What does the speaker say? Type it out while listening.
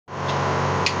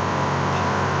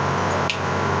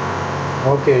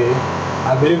Okay,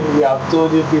 I believe we have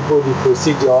told you people the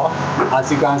procedure.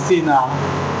 As you can see now,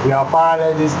 we are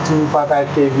parallel this 255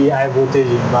 kV high voltage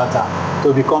inverter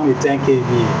to become a 10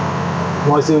 kV.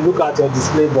 Once you look at your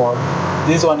display board,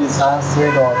 this one is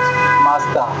answering on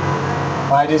master,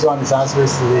 while this one is answering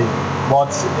slave. But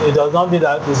it does not mean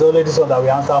that it's only this one that will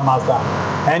answer master.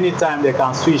 Anytime they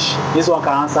can switch, this one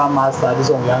can answer master, this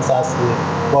one will answer slave.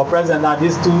 But present now,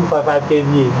 this 255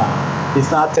 kV now, it's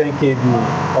not 10 kV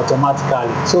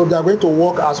automatically. So they are going to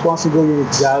work as one single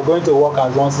unit. They are going to work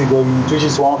as one single unit, which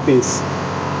is one phase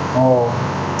or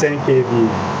 10 kV.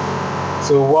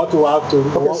 So what we have to...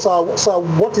 Okay, so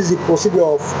what is the procedure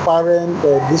of pairing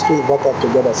these two inverters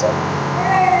together, sir?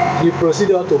 The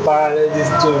procedure to parallel these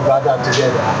two inverters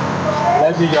together,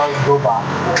 let me just go back.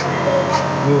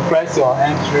 You press your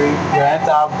enter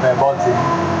button.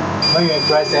 When you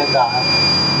press enter,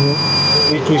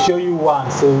 it will show you one,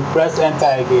 so you press enter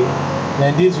again.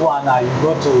 Then this one now, you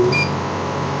go to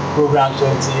program 28.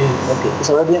 Okay, it's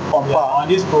already on power. On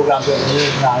this program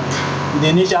 28 now, in the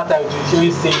initial time it will show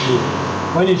you single.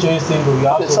 When you show you single, you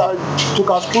have to... So you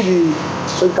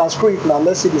can screw it now.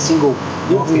 Let's see the single.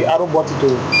 Use the arrow button to...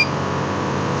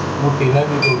 Okay, let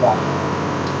me go back.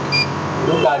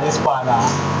 Look at this part now.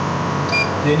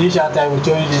 The initial time will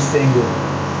show you this single.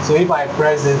 So if I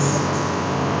press this,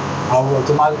 I will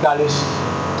automatically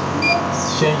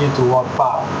change it to what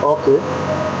power. Okay.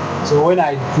 So when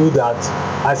I do that,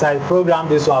 as I program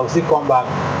this one, I will still come back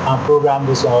and program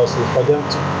this one also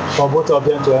for both of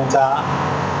them to enter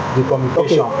the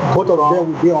communication. Okay. Both of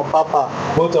them will be on papa.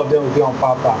 Both of them will be on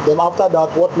papa. Then after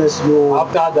that, what next?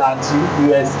 After that,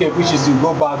 you escape, which is you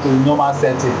go back to the normal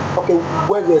setting. Okay,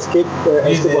 where's the escape?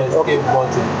 This is the escape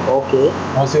button. Okay.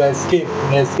 Once you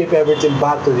escape everything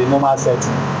back to the normal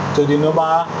setting, to the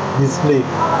normal display.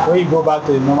 When you go back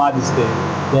to the normal display,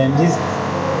 then this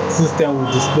system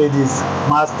will display this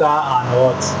master and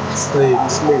what? Slave.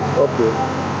 Okay.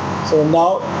 So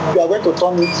now you are going to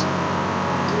turn it.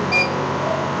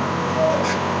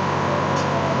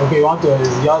 Okay, you want to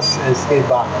just escape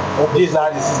back. Okay. These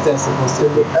are the systems supposed to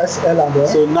be. SL and L.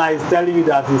 So now it's telling you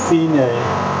that it's in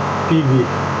PV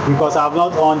because I have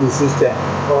not on the system.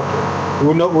 Okay.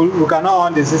 We cannot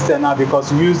on the system now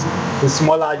because we use the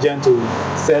smaller gen to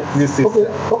set this system.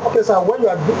 Okay, so when you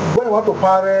want to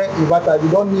power inverter, you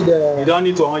don't need you don't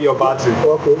need to on your battery.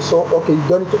 Okay, so you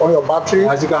don't need to on your battery.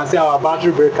 As you can see, our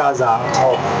battery breakers are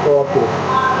off. Okay.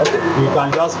 You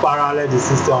can just parallel the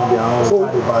system on their own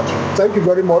without the battery. Thank you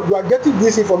very much. You are getting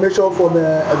this information from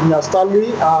Engineer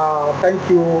Stanley. Thank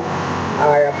you.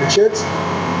 I appreciate.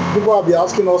 People will be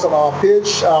asking us on our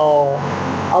page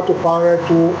how to power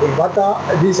to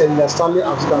inverter. This is Engineer Stanley,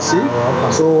 as you can see.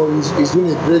 So he's doing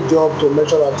a great job to make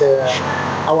sure that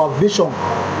our vision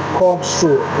comes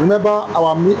true. Remember,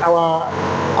 our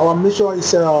mission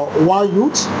is one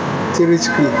youth, three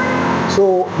screen.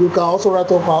 So you can also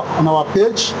write up on our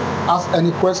page, ask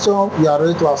any question. We are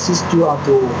ready to assist you and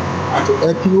to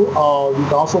help you. You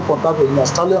can also contact Engineer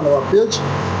Stanley on our page.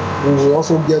 We will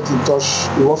also get in touch.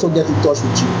 We will also get in touch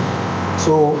with you.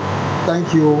 So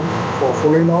thank you for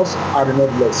following us, and God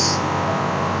bless.